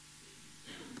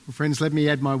Well, friends, let me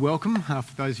add my welcome.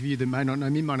 For those of you that may not know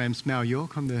me, my name's Mal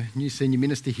York. I'm the new senior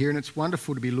minister here, and it's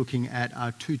wonderful to be looking at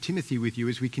 2 Timothy with you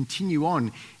as we continue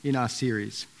on in our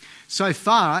series. So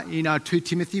far in 2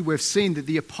 Timothy, we've seen that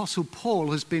the Apostle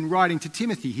Paul has been writing to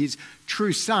Timothy, his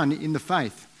true son in the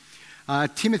faith.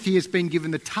 Timothy has been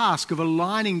given the task of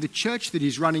aligning the church that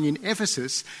he's running in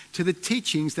Ephesus to the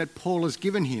teachings that Paul has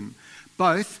given him,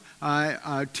 both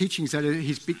teachings that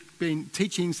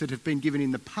have been given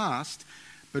in the past,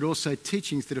 but also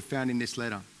teachings that are found in this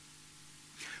letter.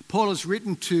 Paul has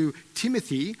written to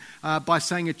Timothy by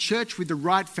saying a church with the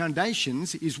right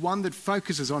foundations is one that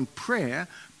focuses on prayer,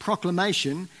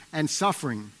 proclamation, and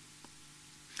suffering.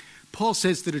 Paul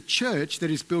says that a church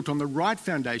that is built on the right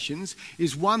foundations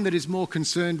is one that is more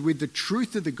concerned with the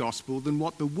truth of the gospel than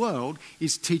what the world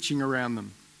is teaching around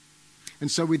them.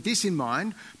 And so with this in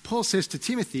mind, Paul says to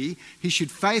Timothy he should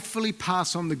faithfully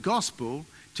pass on the gospel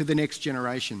to the next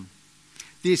generation.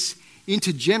 This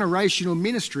intergenerational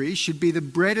ministry should be the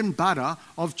bread and butter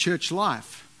of church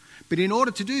life. But in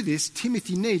order to do this,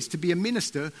 Timothy needs to be a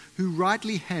minister who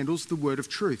rightly handles the word of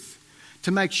truth, to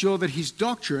make sure that his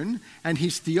doctrine and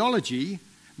his theology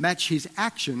match his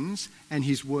actions and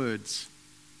his words.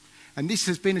 And this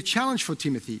has been a challenge for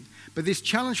Timothy. But this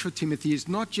challenge for Timothy is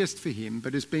not just for him,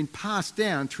 but has been passed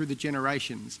down through the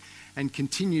generations and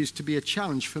continues to be a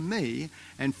challenge for me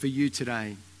and for you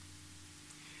today.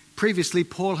 Previously,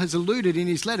 Paul has alluded in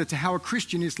his letter to how a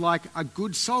Christian is like a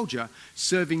good soldier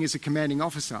serving as a commanding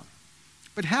officer.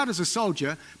 But how does a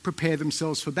soldier prepare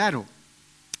themselves for battle?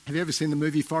 Have you ever seen the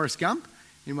movie Forrest Gump?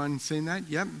 Anyone seen that?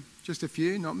 Yep, just a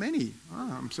few, not many.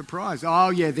 Oh, I'm surprised. Oh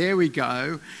yeah, there we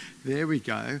go.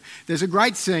 There's a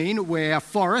great scene where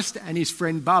Forrest and his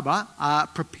friend Bubba are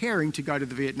preparing to go to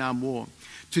the Vietnam War.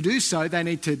 To do so, they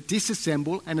need to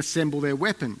disassemble and assemble their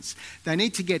weapons. They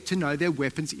need to get to know their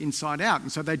weapons inside out. And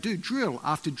so they do drill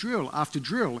after drill after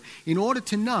drill in order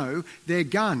to know their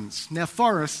guns. Now,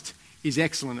 Forrest is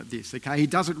excellent at this, okay? He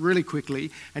does it really quickly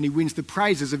and he wins the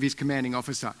praises of his commanding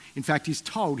officer. In fact, he's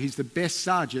told he's the best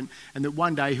sergeant and that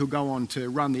one day he'll go on to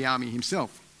run the army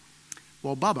himself.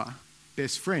 While Bubba,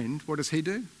 best friend, what does he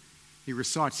do? He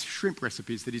recites shrimp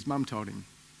recipes that his mum told him.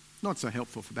 Not so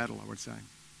helpful for battle, I would say.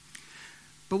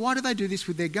 But why do they do this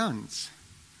with their guns?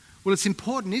 Well, it's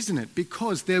important, isn't it?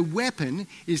 Because their weapon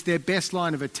is their best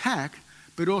line of attack,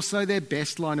 but also their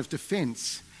best line of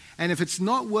defence. And if it's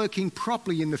not working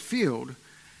properly in the field,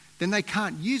 then they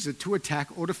can't use it to attack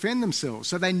or defend themselves.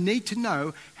 So they need to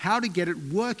know how to get it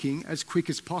working as quick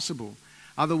as possible.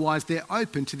 Otherwise, they're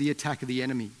open to the attack of the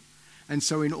enemy. And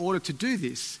so in order to do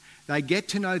this, they get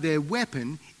to know their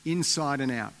weapon inside and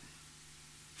out.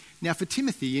 Now, for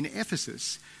Timothy in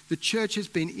Ephesus, the church has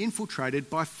been infiltrated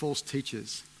by false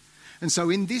teachers. And so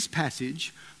in this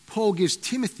passage, Paul gives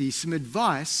Timothy some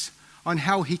advice on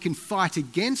how he can fight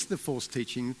against the false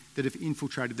teaching that have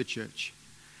infiltrated the church.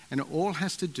 And it all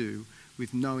has to do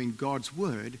with knowing God's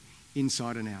word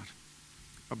inside and out.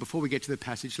 But before we get to the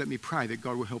passage, let me pray that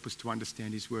God will help us to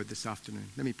understand his word this afternoon.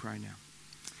 Let me pray now.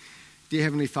 Dear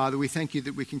Heavenly Father, we thank you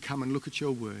that we can come and look at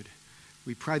your word.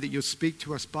 We pray that you'll speak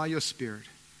to us by your Spirit.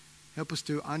 Help us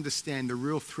to understand the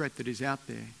real threat that is out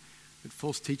there that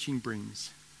false teaching brings.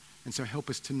 And so help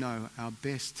us to know our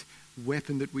best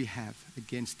weapon that we have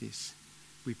against this.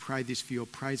 We pray this for your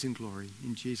praise and glory.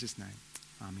 In Jesus' name,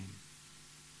 amen.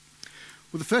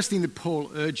 Well, the first thing that Paul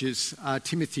urges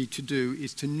Timothy to do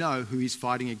is to know who he's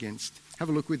fighting against. Have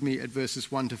a look with me at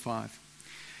verses 1 to 5.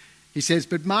 He says,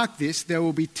 "But mark this, there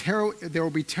will be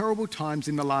terrible times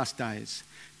in the last days.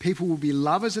 People will be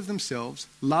lovers of themselves,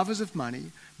 lovers of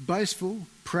money, boastful,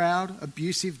 proud,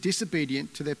 abusive,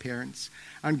 disobedient to their parents,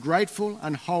 ungrateful,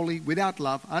 unholy, without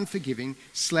love, unforgiving,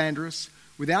 slanderous,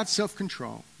 without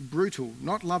self-control, brutal,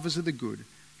 not lovers of the good,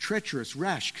 treacherous,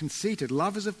 rash, conceited,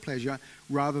 lovers of pleasure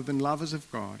rather than lovers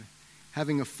of God,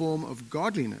 having a form of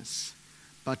godliness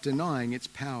but denying its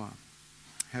power.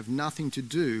 Have nothing to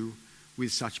do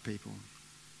with such people."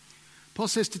 Paul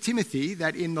says to Timothy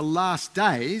that in the last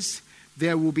days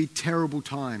there will be terrible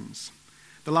times.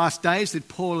 The last days that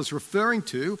Paul is referring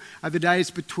to are the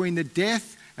days between the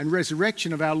death and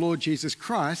resurrection of our Lord Jesus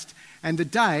Christ and the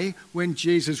day when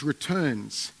Jesus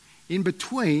returns. In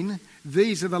between,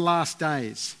 these are the last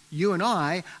days. You and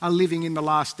I are living in the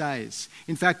last days.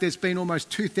 In fact, there's been almost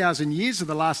 2,000 years of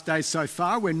the last days so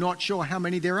far. We're not sure how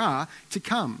many there are to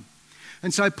come.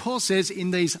 And so Paul says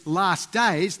in these last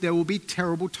days there will be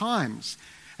terrible times.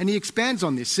 And he expands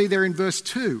on this. See there in verse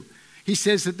 2. He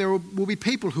says that there will be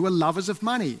people who are lovers of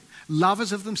money,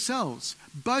 lovers of themselves,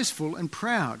 boastful and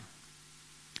proud.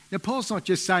 Now, Paul's not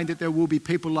just saying that there will be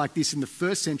people like this in the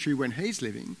first century when he's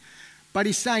living, But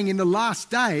he's saying in the last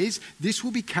days, this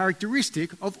will be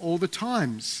characteristic of all the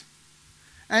times.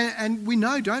 And we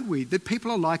know, don't we, that people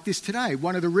are like this today.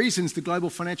 One of the reasons the global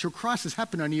financial crisis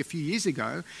happened only a few years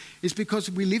ago is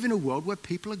because we live in a world where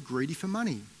people are greedy for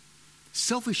money.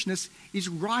 Selfishness is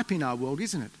ripe in our world,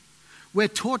 isn't it? We're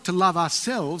taught to love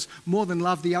ourselves more than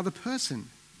love the other person.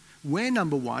 We're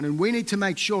number one, and we need to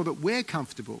make sure that we're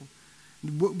comfortable.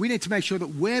 We need to make sure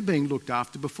that we're being looked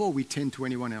after before we tend to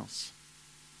anyone else.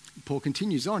 Paul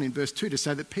continues on in verse 2 to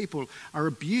say that people are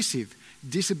abusive,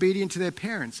 disobedient to their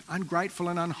parents, ungrateful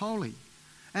and unholy.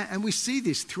 And we see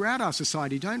this throughout our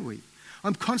society, don't we?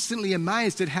 I'm constantly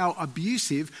amazed at how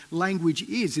abusive language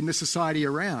is in the society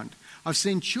around. I've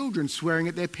seen children swearing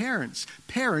at their parents,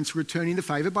 parents returning the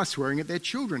favour by swearing at their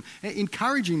children,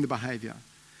 encouraging the behaviour.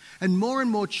 And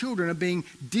more children are being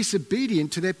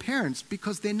disobedient to their parents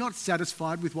because they're not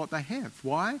satisfied with what they have.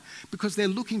 Why? Because they're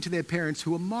looking to their parents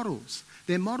who are models.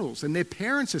 They're models, and their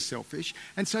parents are selfish,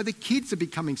 and so the kids are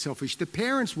becoming selfish. The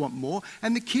parents want more,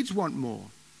 and the kids want more.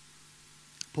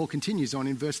 Paul continues on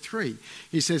in verse 3.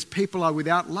 He says, people are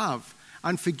without love,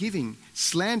 unforgiving,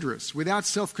 slanderous, without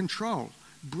self-control,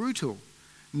 brutal,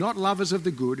 not lovers of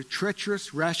the good,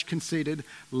 treacherous, rash, conceited,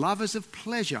 lovers of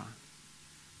pleasure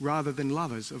rather than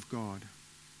lovers of God.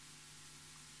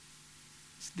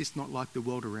 Is this not like the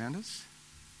world around us?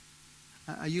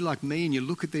 Are you like me and you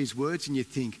look at these words and you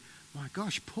think, my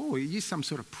gosh, Paul, are you some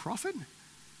sort of prophet?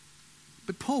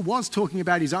 But Paul was talking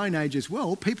about his own age as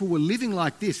well. People were living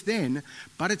like this then,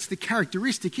 but it's the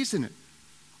characteristic, isn't it,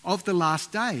 of the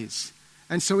last days.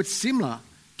 And so it's similar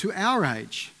to our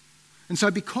age. And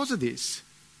so because of this,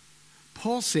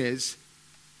 Paul says,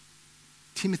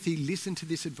 Timothy, listen to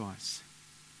this advice.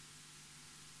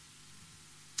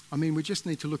 I mean, we just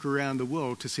need to look around the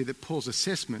world to see that Paul's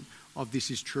assessment of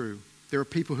this is true. There are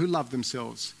people who love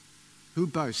themselves, who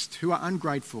boast, who are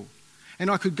ungrateful. And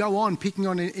I could go on picking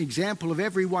on an example of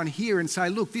everyone here and say,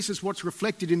 look, this is what's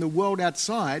reflected in the world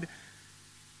outside.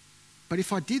 But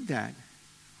if I did that,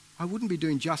 I wouldn't be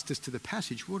doing justice to the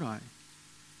passage, would I?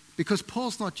 Because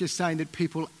Paul's not just saying that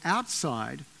people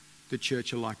outside the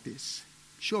church are like this.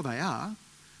 Sure they are,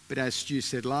 but as Stu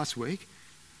said last week,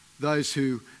 they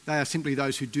are simply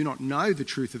those who do not know the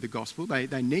truth of the gospel.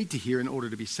 They need to hear in order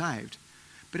to be saved.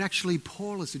 But actually,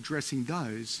 Paul is addressing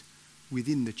those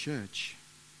within the church.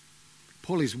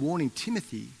 Paul is warning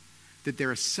Timothy that there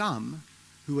are some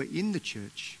who are in the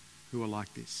church who are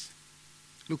like this.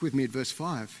 Look with me at verse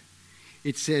 5.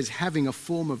 It says, having a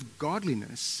form of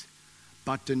godliness,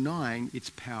 but denying its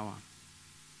power.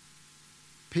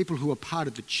 People who are part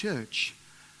of the church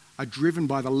are driven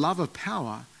by the love of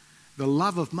power, the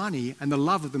love of money, and the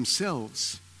love of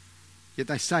themselves. Yet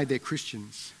they say they're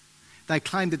Christians. They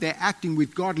claim that they're acting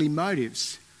with godly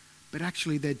motives, but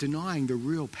actually they're denying the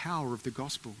real power of the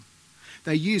gospel.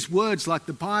 They use words like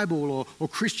the Bible or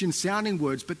Christian sounding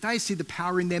words, but they see the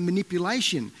power in their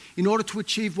manipulation in order to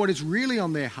achieve what is really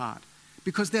on their heart,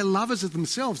 because they're lovers of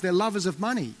themselves, they're lovers of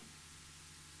money.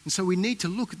 And so we need to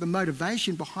look at the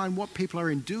motivation behind what people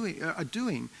are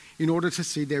doing in order to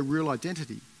see their real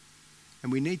identity.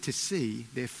 And we need to see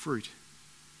their fruit.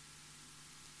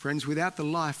 Friends, without the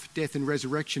life, death and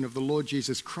resurrection of the Lord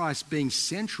Jesus Christ being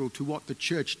central to what the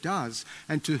church does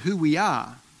and to who we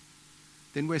are,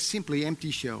 then we're simply empty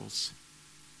shells,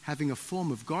 having a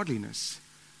form of godliness,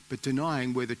 but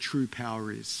denying where the true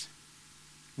power is.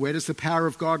 Where does the power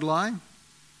of God lie?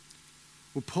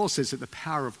 Well, Paul says that the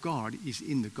power of God is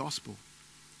in the gospel.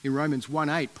 In Romans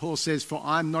 1:8, Paul says, for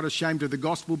I'm not ashamed of the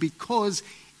gospel because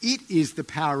it is the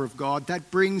power of God that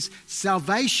brings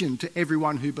salvation to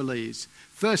everyone who believes,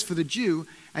 first for the Jew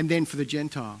and then for the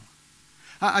Gentile.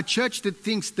 A church that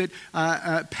thinks that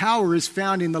power is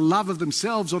found in the love of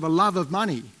themselves or the love of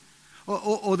money,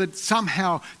 or that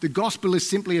somehow the gospel is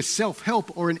simply a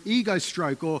self-help or an ego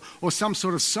stroke or some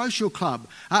sort of social club,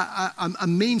 a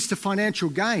means to financial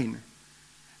gain.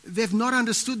 They've not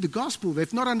understood the gospel.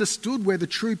 They've not understood where the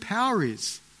true power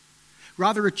is.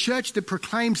 Rather, a church that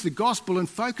proclaims the gospel and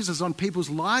focuses on people's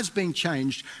lives being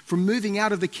changed from moving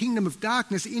out of the kingdom of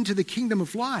darkness into the kingdom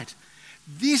of light.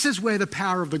 This is where the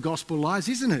power of the gospel lies,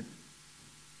 isn't it?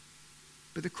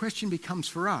 But the question becomes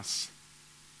for us,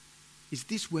 is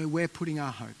this where we're putting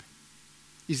our hope?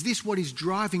 Is this what is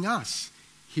driving us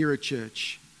here at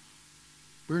church?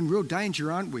 We're in real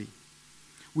danger, aren't we?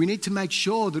 We need to make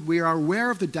sure that we are aware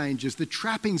of the dangers, the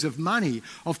trappings of money,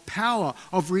 of power,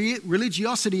 of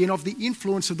religiosity, and of the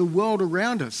influence of the world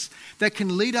around us that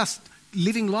can lead us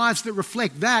living lives that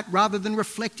reflect that rather than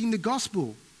reflecting the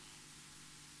gospel.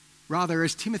 Rather,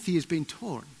 as Timothy has been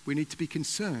taught, we need to be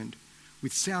concerned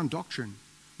with sound doctrine,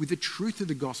 with the truth of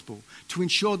the gospel to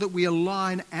ensure that we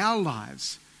align our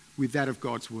lives with that of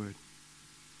God's word.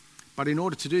 But in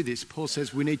order to do this, Paul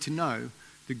says we need to know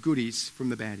the goodies from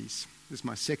the baddies. This is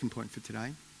my second point for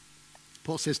today.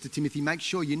 Paul says to Timothy, make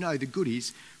sure you know the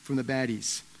goodies from the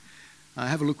baddies.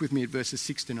 Have a look with me at verses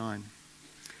 6 to 9.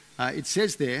 It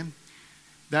says there,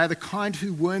 they are the kind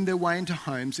who worm their way into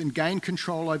homes and gain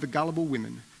control over gullible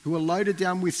women, who are loaded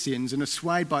down with sins and are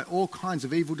swayed by all kinds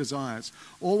of evil desires,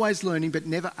 always learning but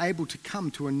never able to come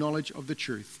to a knowledge of the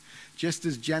truth. Just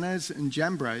as Jannes and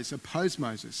Jambres opposed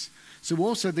Moses, so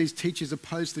also these teachers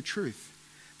oppose the truth.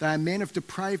 They are men of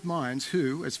depraved minds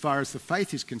who, as far as the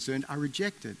faith is concerned, are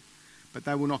rejected. But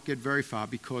they will not get very far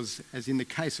because, as in the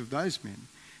case of those men,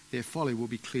 their folly will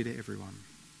be clear to everyone.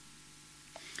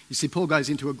 You see, Paul goes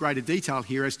into a greater detail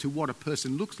here as to what a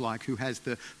person looks like who has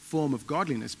the form of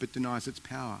godliness but denies its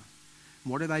power.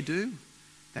 And what do?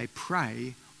 They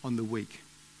prey on the weak.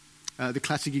 The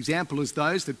classic example is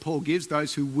those that Paul gives,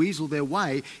 those who weasel their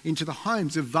way into the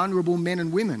homes of vulnerable men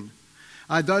and women.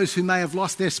 Those who may have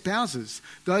lost their spouses,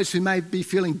 those who may be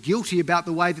feeling guilty about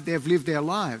the way that they've lived their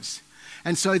lives.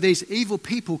 And so these evil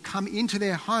people come into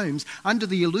their homes under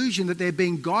the illusion that they're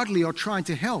being godly or trying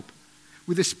to help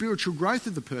with the spiritual growth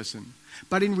of the person.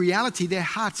 But in reality, their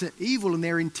hearts are evil and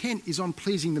their intent is on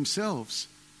pleasing themselves.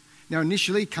 Now,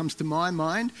 initially, it comes to my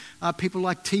mind people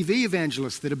like TV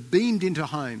evangelists that are beamed into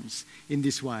homes in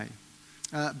this way.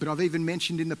 But I've even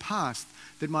mentioned in the past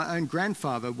that my own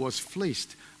grandfather was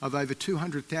fleeced of over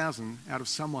 $200,000 out of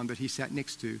someone that he sat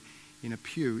next to in a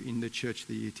pew in the church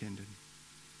that he attended.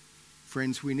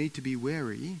 Friends, we need to be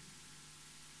wary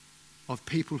of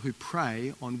people who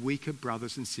prey on weaker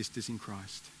brothers and sisters in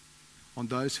Christ, on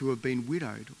those who have been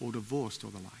widowed or divorced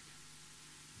or the like.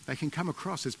 They can come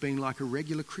across as being like a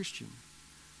regular Christian,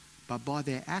 but by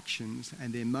their actions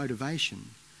and their motivation,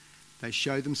 they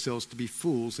show themselves to be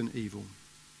fools and evil.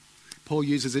 Paul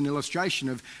uses an illustration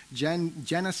of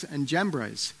Jannes and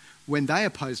Jambres when they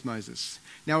opposed Moses.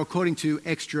 Now, according to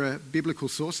extra biblical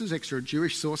sources, extra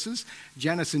Jewish sources,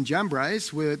 Jannes and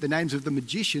Jambres were the names of the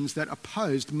magicians that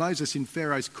opposed Moses in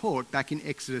Pharaoh's court back in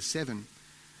Exodus 7.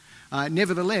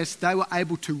 Nevertheless, they were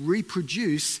able to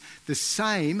reproduce the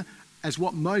same as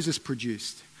what Moses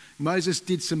produced. Moses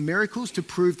did some miracles to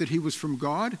prove that he was from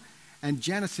God, and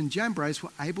Jannes and Jambres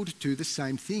were able to do the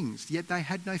same things, yet they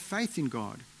had no faith in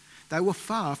God. They were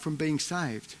far from being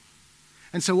saved.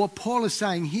 And so what Paul is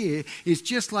saying here is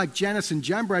just like Jannes and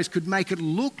Jambres could make it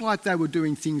look like they were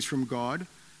doing things from God,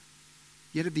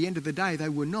 yet at the end of the day they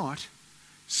were not,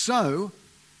 so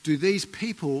do these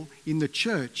people in the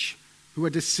church who are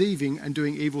deceiving and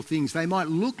doing evil things. They might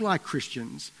look like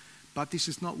Christians, but this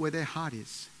is not where their heart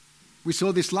is. We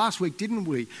saw this last week, didn't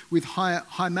we, with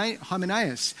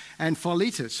Hymenaeus and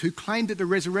Philetus, who claimed that the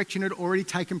resurrection had already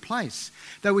taken place.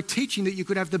 They were teaching that you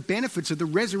could have the benefits of the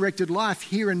resurrected life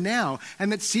here and now,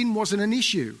 and that sin wasn't an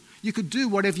issue. You could do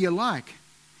whatever you like.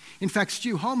 In fact,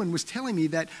 Stu Holman was telling me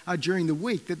that during the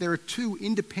week that there are 2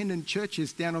 independent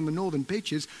churches down on the northern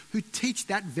beaches who teach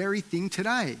that very thing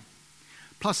today.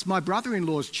 Plus, my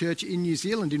brother-in-law's church in New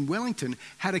Zealand, in Wellington,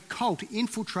 had a cult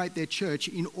infiltrate their church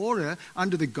in order,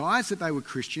 under the guise that they were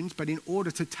Christians, but in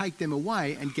order to take them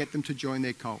away and get them to join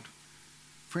their cult.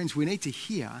 Friends, we need to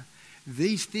hear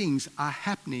these things are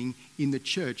happening in the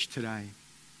church today.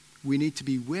 We need to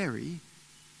be wary.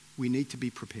 We need to be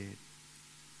prepared.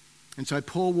 And so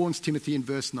Paul warns Timothy in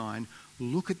verse 9,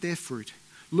 look at their fruit.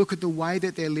 Look at the way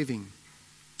that they're living.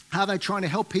 Are they trying to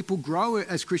help people grow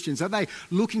as Christians? Are they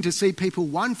looking to see people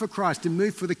won for Christ and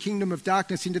move for the kingdom of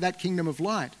darkness into that kingdom of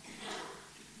light?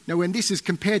 Now, when this is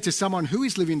compared to someone who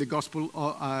is living the gospel,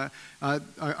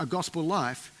 a gospel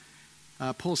life,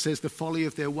 Paul says the folly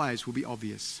of their ways will be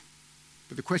obvious.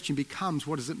 But the question becomes,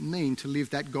 what does it mean to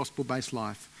live that gospel-based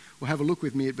life? Well, have a look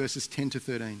with me at verses 10 to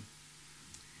 13.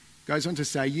 Goes on to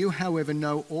say, you, however,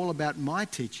 know all about my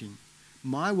teaching,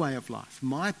 my way of life,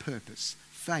 my purpose,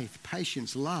 faith,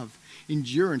 patience, love,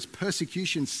 endurance,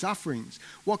 persecution, sufferings.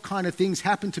 What kind of things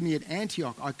happened to me at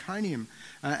Antioch, Iconium,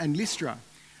 and Lystra,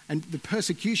 and the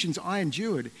persecutions I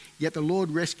endured, yet the Lord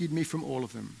rescued me from all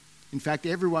of them. In fact,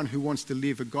 everyone who wants to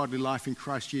live a godly life in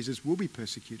Christ Jesus will be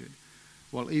persecuted,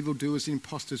 while evildoers and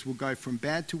impostors will go from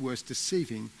bad to worse,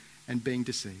 deceiving and being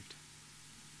deceived.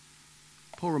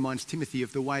 Paul reminds Timothy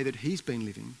of the way that he's been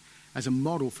living as a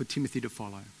model for Timothy to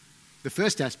follow. The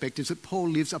first aspect is that Paul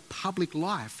lives a public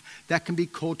life that can be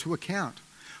called to account.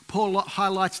 Paul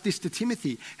highlights this to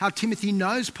Timothy, how Timothy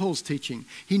knows Paul's teaching.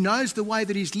 He knows the way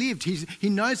that he's lived. He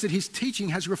knows that his teaching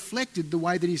has reflected the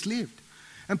way that he's lived.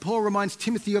 And Paul reminds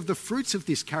Timothy of the fruits of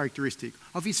this characteristic,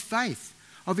 of his faith,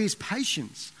 of his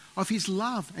patience, of his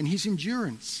love and his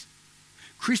endurance.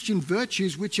 Christian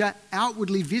virtues which are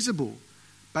outwardly visible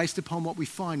based upon what we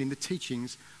find in the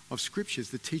teachings of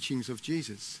Scriptures, the teachings of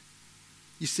Jesus.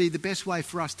 You see, the best way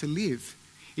for us to live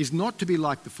is not to be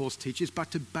like the false teachers,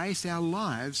 but to base our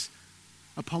lives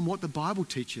upon what the Bible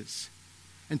teaches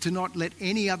and to not let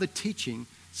any other teaching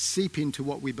seep into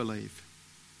what we believe.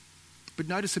 But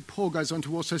notice that Paul goes on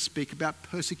to also speak about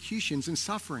persecutions and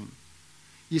suffering.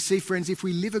 You see, friends, if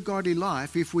we live a godly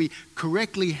life, if we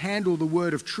correctly handle the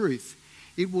word of truth,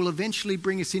 it will eventually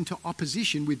bring us into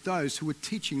opposition with those who are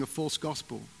teaching a false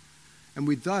gospel and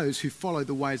with those who follow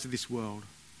the ways of this world.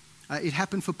 It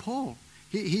happened for Paul.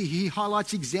 He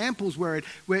highlights examples where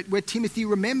Timothy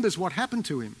remembers what happened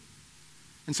to him.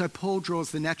 And so Paul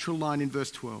draws the natural line in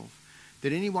verse 12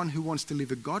 that anyone who wants to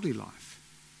live a godly life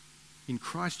in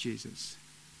Christ Jesus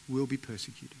will be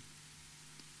persecuted.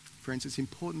 Friends, it's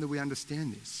important that we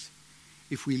understand this.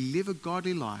 If we live a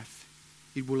godly life,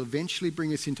 it will eventually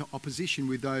bring us into opposition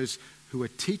with those who are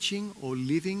teaching or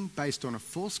living based on a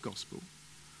false gospel,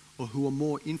 or who are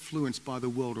more influenced by the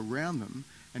world around them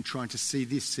and trying to see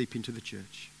this seep into the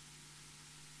church.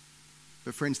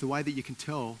 But friends, the way that you can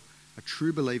tell a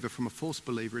true believer from a false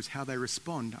believer is how they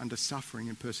respond under suffering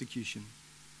and persecution.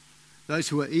 Those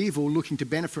who are evil, looking to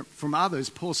benefit from others,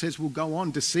 Paul says, will go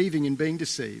on deceiving and being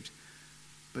deceived.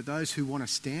 But those who want to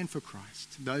stand for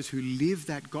Christ, those who live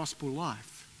that gospel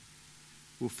life,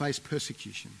 will face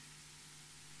persecution.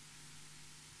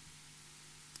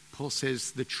 Paul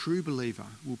says the true believer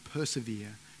will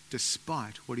persevere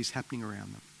despite what is happening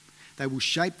around them. They will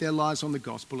shape their lives on the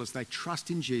gospel as they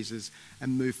trust in Jesus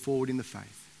and move forward in the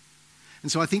faith.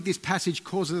 And so I think this passage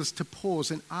causes us to pause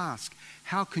and ask,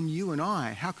 how can you and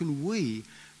I, how can we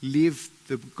live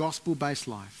the gospel-based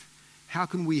life? How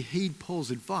can we heed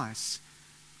Paul's advice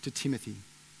to Timothy?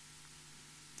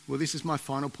 Well, this is my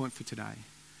final point for today.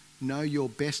 Know your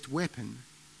best weapon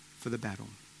for the battle.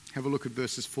 Have a look at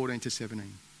verses 14 to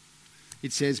 17.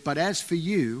 It says, "But as for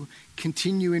you,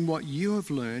 continue in what you have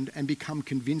learned and become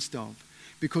convinced of,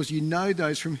 because you know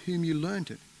those from whom you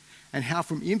learned it, and how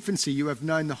from infancy you have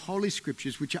known the Holy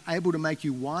Scriptures, which are able to make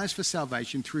you wise for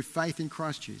salvation through faith in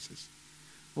Christ Jesus.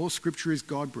 All Scripture is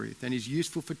God-breathed and is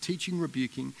useful for teaching,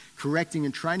 rebuking, correcting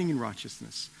and training in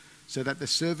righteousness, so that the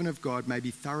servant of God may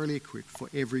be thoroughly equipped for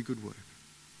every good work."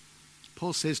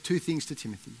 Paul says two things to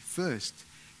Timothy. First,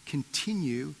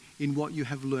 continue in what you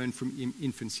have learned from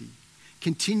infancy.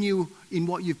 Continue in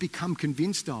what you've become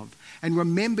convinced of. And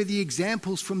remember the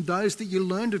examples from those that you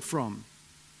learned it from.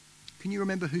 Can you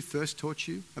remember who first taught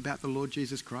you about the Lord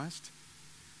Jesus Christ?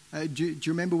 Do you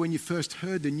remember when you first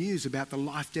heard the news about the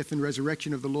life, death and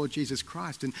resurrection of the Lord Jesus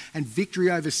Christ and victory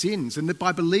over sins, and that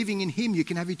by believing in him you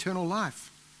can have eternal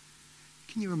life?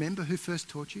 Can you remember who first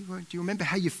taught you? Do you remember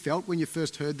how you felt when you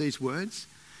first heard these words?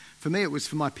 For me, it was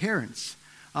for my parents.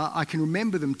 I can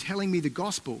remember them telling me the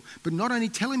gospel, but not only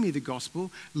telling me the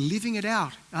gospel, living it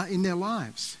out in their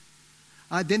lives.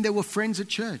 Then there were friends at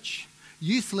church,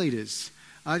 youth leaders,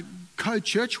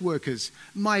 co-church workers.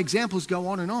 My examples go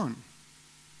on and on.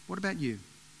 What about you?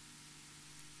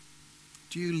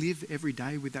 Do you live every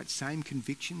day with that same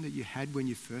conviction that you had when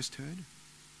you first heard?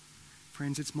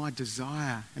 Friends, it's my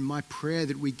desire and my prayer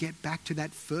that we get back to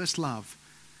that first love.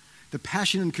 The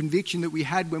passion and conviction that we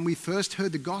had when we first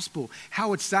heard the gospel,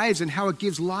 how it saves and how it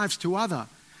gives lives to other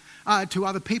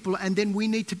people. And then we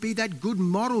need to be that good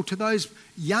model to those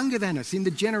younger than us, in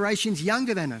the generations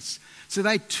younger than us, so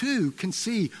they too can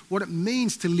see what it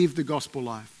means to live the gospel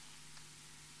life.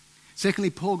 Secondly,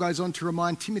 Paul goes on to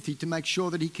remind Timothy to make sure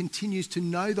that he continues to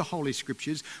know the Holy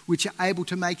Scriptures, which are able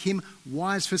to make him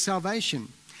wise for salvation.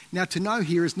 Now, to know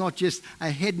here is not just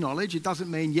a head knowledge. It doesn't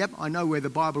mean, yep, I know where the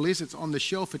Bible is, it's on the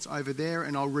shelf, it's over there,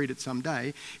 and I'll read it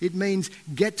someday. It means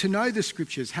get to know the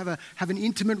Scriptures, have an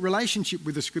intimate relationship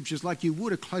with the Scriptures like you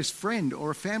would a close friend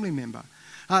or a family member.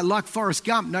 Like Forrest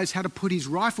Gump knows how to put his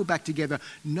rifle back together,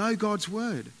 know God's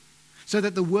Word, so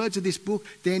that the words of this book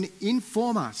then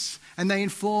inform us, and they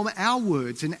inform our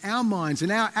words and our minds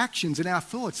and our actions and our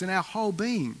thoughts and our whole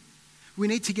being. We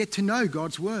need to get to know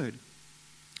God's Word.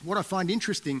 What I find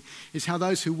interesting is how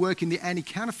those who work in the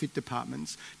anti-counterfeit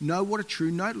departments know what a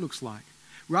true note looks like.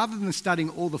 Rather than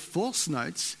studying all the false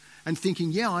notes and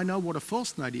thinking, yeah, I know what a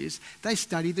false note is, they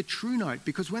study the true note,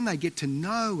 because when they get to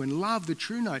know and love the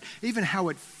true note, even how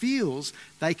it feels,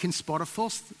 they can spot a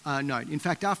false note. In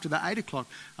fact, after the 8 o'clock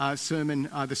sermon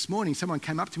this morning, someone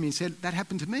came up to me and said, that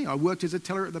happened to me. I worked as a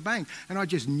teller at the bank and I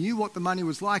just knew what the money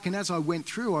was like. And as I went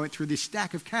through this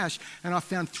stack of cash and I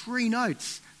found 3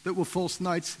 notes that were false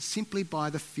notes simply by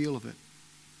the feel of it.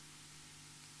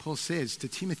 Paul says to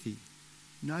Timothy,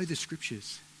 know the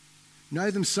Scriptures. Know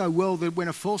them so well that when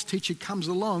a false teacher comes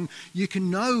along, you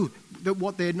can know that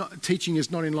what they're teaching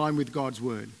is not in line with God's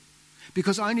word.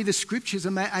 Because only the scriptures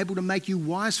are able to make you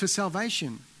wise for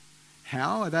salvation.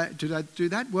 How do they do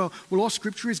that? Well, all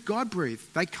scripture is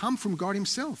God-breathed. They come from God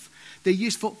himself. They're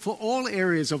used for all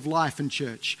areas of life and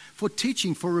church, for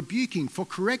teaching, for rebuking, for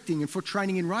correcting, and for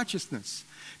training in righteousness.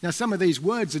 Now, some of these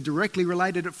words are directly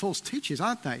related to false teachers,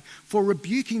 aren't they? For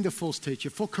rebuking the false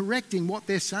teacher, for correcting what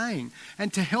they're saying,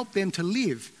 and to help them to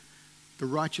live the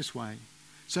righteous way,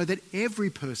 so that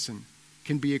every person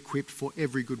can be equipped for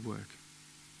every good work.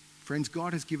 Friends,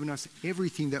 God has given us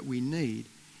everything that we need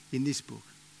in this book,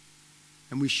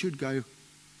 and we should go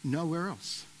nowhere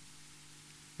else.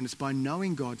 And it's by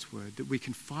knowing God's word that we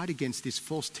can fight against this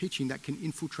false teaching that can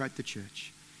infiltrate the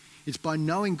church. It's by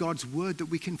knowing God's word that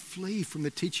we can flee from the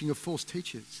teaching of false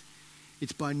teachers.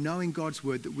 It's by knowing God's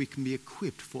word that we can be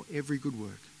equipped for every good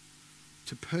work,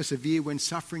 to persevere when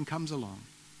suffering comes along,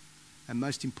 and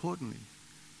most importantly,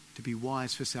 to be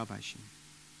wise for salvation.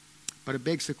 But it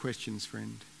begs the questions,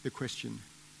 friend, the question,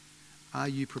 are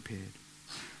you prepared?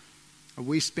 Are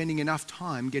we spending enough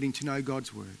time getting to know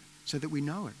God's word so that we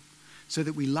know it, so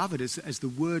that we love it as the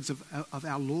words of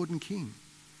our Lord and King,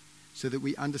 so that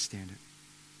we understand it?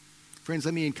 Friends,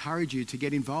 let me encourage you to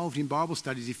get involved in Bible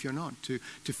studies if you're not, to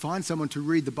find someone to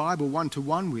read the Bible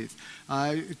one-to-one with,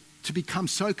 to become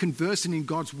so conversant in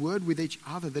God's word with each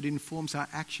other that it informs our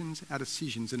actions, our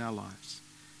decisions and our lives.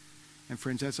 And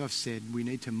friends, as I've said, we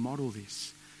need to model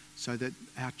this so that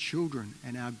our children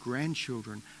and our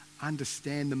grandchildren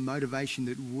understand the motivation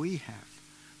that we have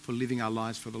for living our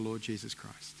lives for the Lord Jesus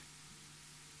Christ.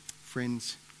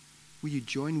 Friends, will you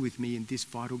join with me in this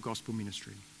vital gospel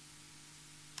ministry?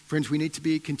 Friends, we need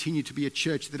to continue to be a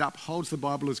church that upholds the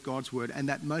Bible as God's word and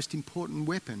that most important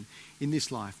weapon in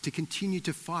this life, to continue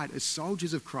to fight as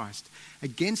soldiers of Christ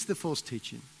against the false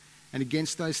teaching and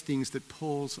against those things that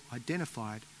Paul's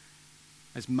identified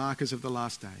as markers of the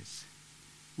last days.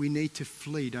 We need to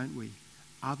flee, don't we,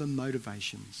 other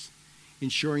motivations,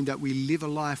 ensuring that we live a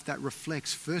life that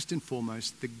reflects first and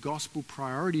foremost the gospel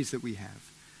priorities that we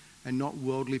have and not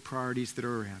worldly priorities that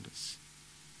are around us.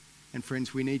 And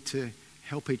friends, we need to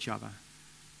help each other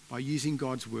by using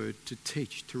God's word to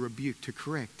teach, to rebuke, to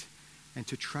correct, and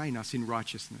to train us in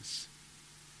righteousness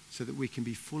so that we can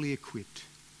be fully equipped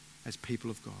as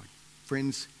people of God.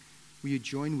 Friends, will you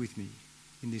join with me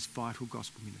in this vital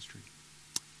gospel ministry?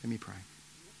 Let me pray.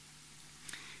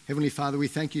 Heavenly Father, we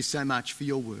thank you so much for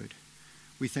your word.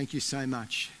 We thank you so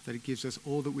much that it gives us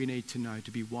all that we need to know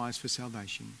to be wise for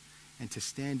salvation and to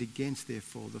stand against,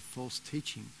 therefore, the false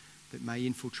teaching that may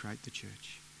infiltrate the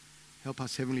church. Help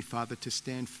us, Heavenly Father, to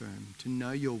stand firm, to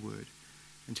know your word,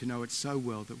 and to know it so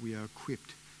well that we are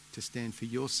equipped to stand for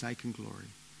your sake and glory.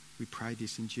 We pray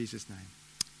this in Jesus' name.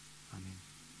 Amen.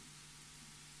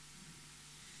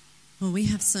 Well, we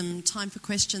have some time for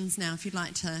questions now. If you'd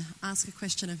like to ask a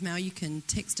question of Mel, you can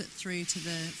text it through to the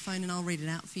phone and I'll read it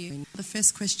out for you. The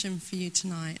first question for you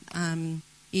tonight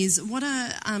is, what are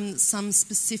some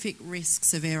specific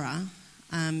risks of error?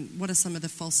 What are some of the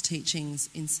false teachings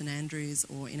in St Andrews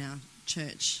or in our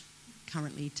church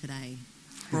currently today,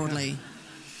 broadly?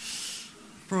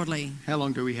 Broadly. How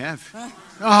long do we have?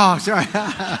 Oh, sorry.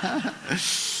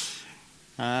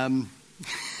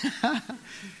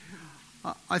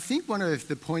 I think one of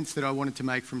the points that I wanted to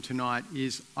make from tonight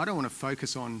is I don't want to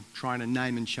focus on trying to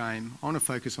name and shame. I want to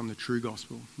focus on the true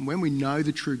gospel. And when we know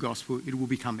the true gospel, it will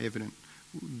become evident,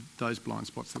 those blind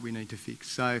spots that we need to fix.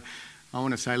 So I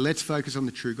want to say, let's focus on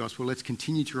the true gospel. Let's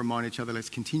continue to remind each other. Let's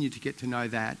continue to get to know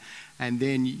that. And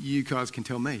then you guys can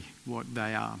tell me what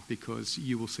they are, because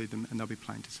you will see them and they'll be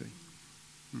plain to see.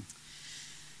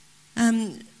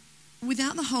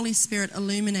 Without the Holy Spirit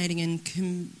illuminating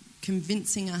and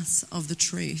convincing us of the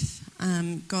truth,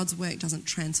 God's work doesn't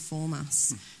transform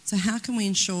us. So how can we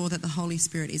ensure that the Holy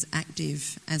Spirit is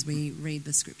active as we read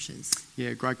the scriptures?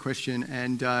 Yeah, great question.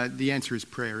 And the answer is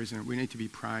prayer, isn't it? We need to be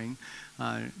praying,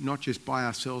 not just by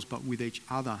ourselves, but with each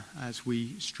other as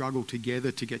we struggle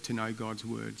together to get to know God's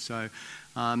word. So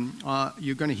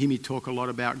you're going to hear me talk a lot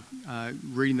about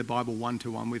reading the Bible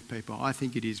one-to-one with people. I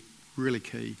think it is really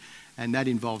key. And that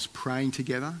involves praying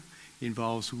together,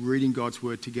 involves reading God's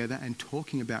word together and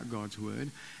talking about God's word,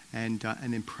 and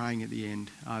then praying at the end,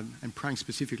 and praying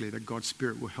specifically that God's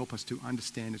Spirit will help us to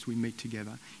understand as we meet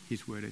together his word